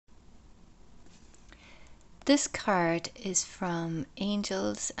This card is from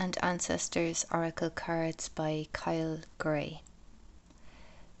Angels and Ancestors Oracle Cards by Kyle Gray.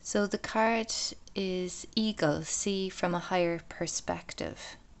 So the card is Eagle, see from a higher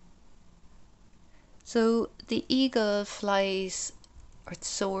perspective. So the eagle flies or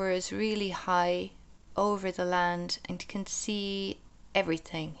soars really high over the land and can see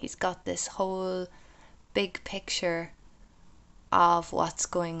everything. He's got this whole big picture of what's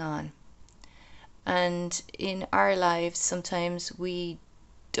going on. And in our lives, sometimes we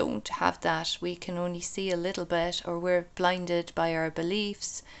don't have that. We can only see a little bit, or we're blinded by our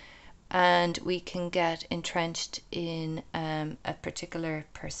beliefs, and we can get entrenched in a particular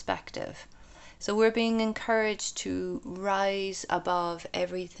perspective. So we're being encouraged to rise above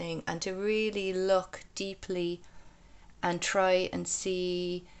everything and to really look deeply and try and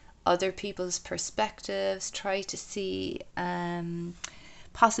see other people's perspectives, try to see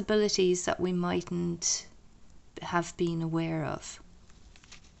possibilities that we mightn't have been aware of.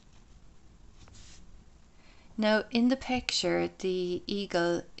 Now, in the picture, the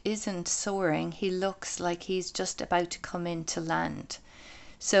eagle isn't soaring. He looks like he's just about to come into land.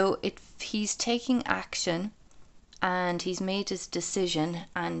 So he's taking action and he's made his decision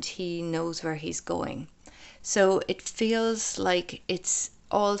and he knows where he's going. So it feels like it's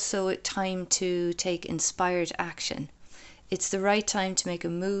also time to take inspired action. It's the right time to make a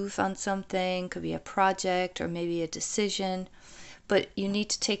move on something, could be a project or maybe a decision, but you need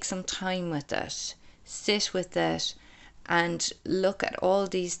to take some time with it, sit with it and look at all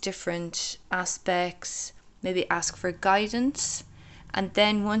these different aspects, maybe ask for guidance, and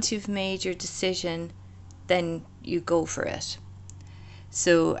then once you've made your decision, then you go for it.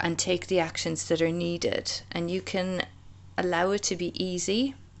 So, and take the actions that are needed, and you can allow it to be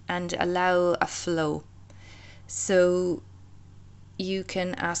easy and allow a flow. So you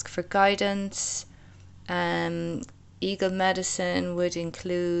can ask for guidance. Eagle medicine would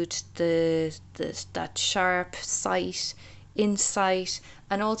include that sharp sight, insight,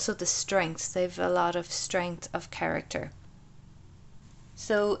 and also the strengths. They have a lot of strength of character.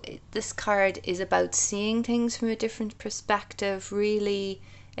 So this card is about seeing things from a different perspective, really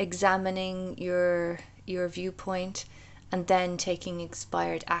examining your viewpoint, and then taking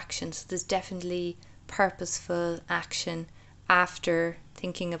inspired action. So there's definitely purposeful action after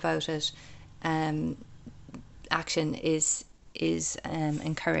thinking about it. Action is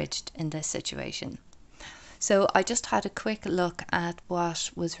encouraged in this situation. So I just had a quick look at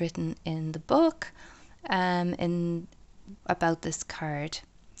what was written in the book about this card,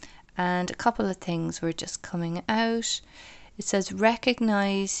 and a couple of things were just coming out. It says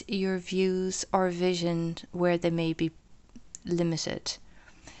recognize your views or vision where they may be limited.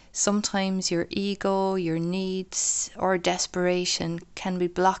 Sometimes your ego, your needs, or desperation can be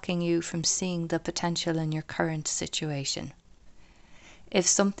blocking you from seeing the potential in your current situation. If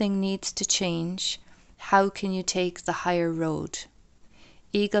something needs to change, how can you take the higher road?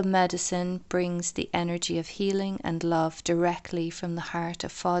 Eagle medicine brings the energy of healing and love directly from the heart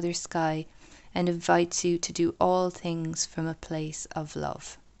of Father Sky and invites you to do all things from a place of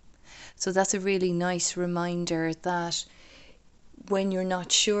love. So that's a really nice reminder that when you're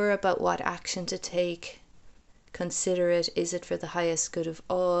not sure about what action to take, consider it. Is it for the highest good of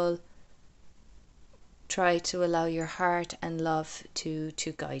all? Try to allow your heart and love to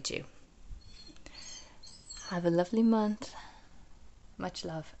guide you. Have a lovely month. Much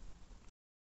love.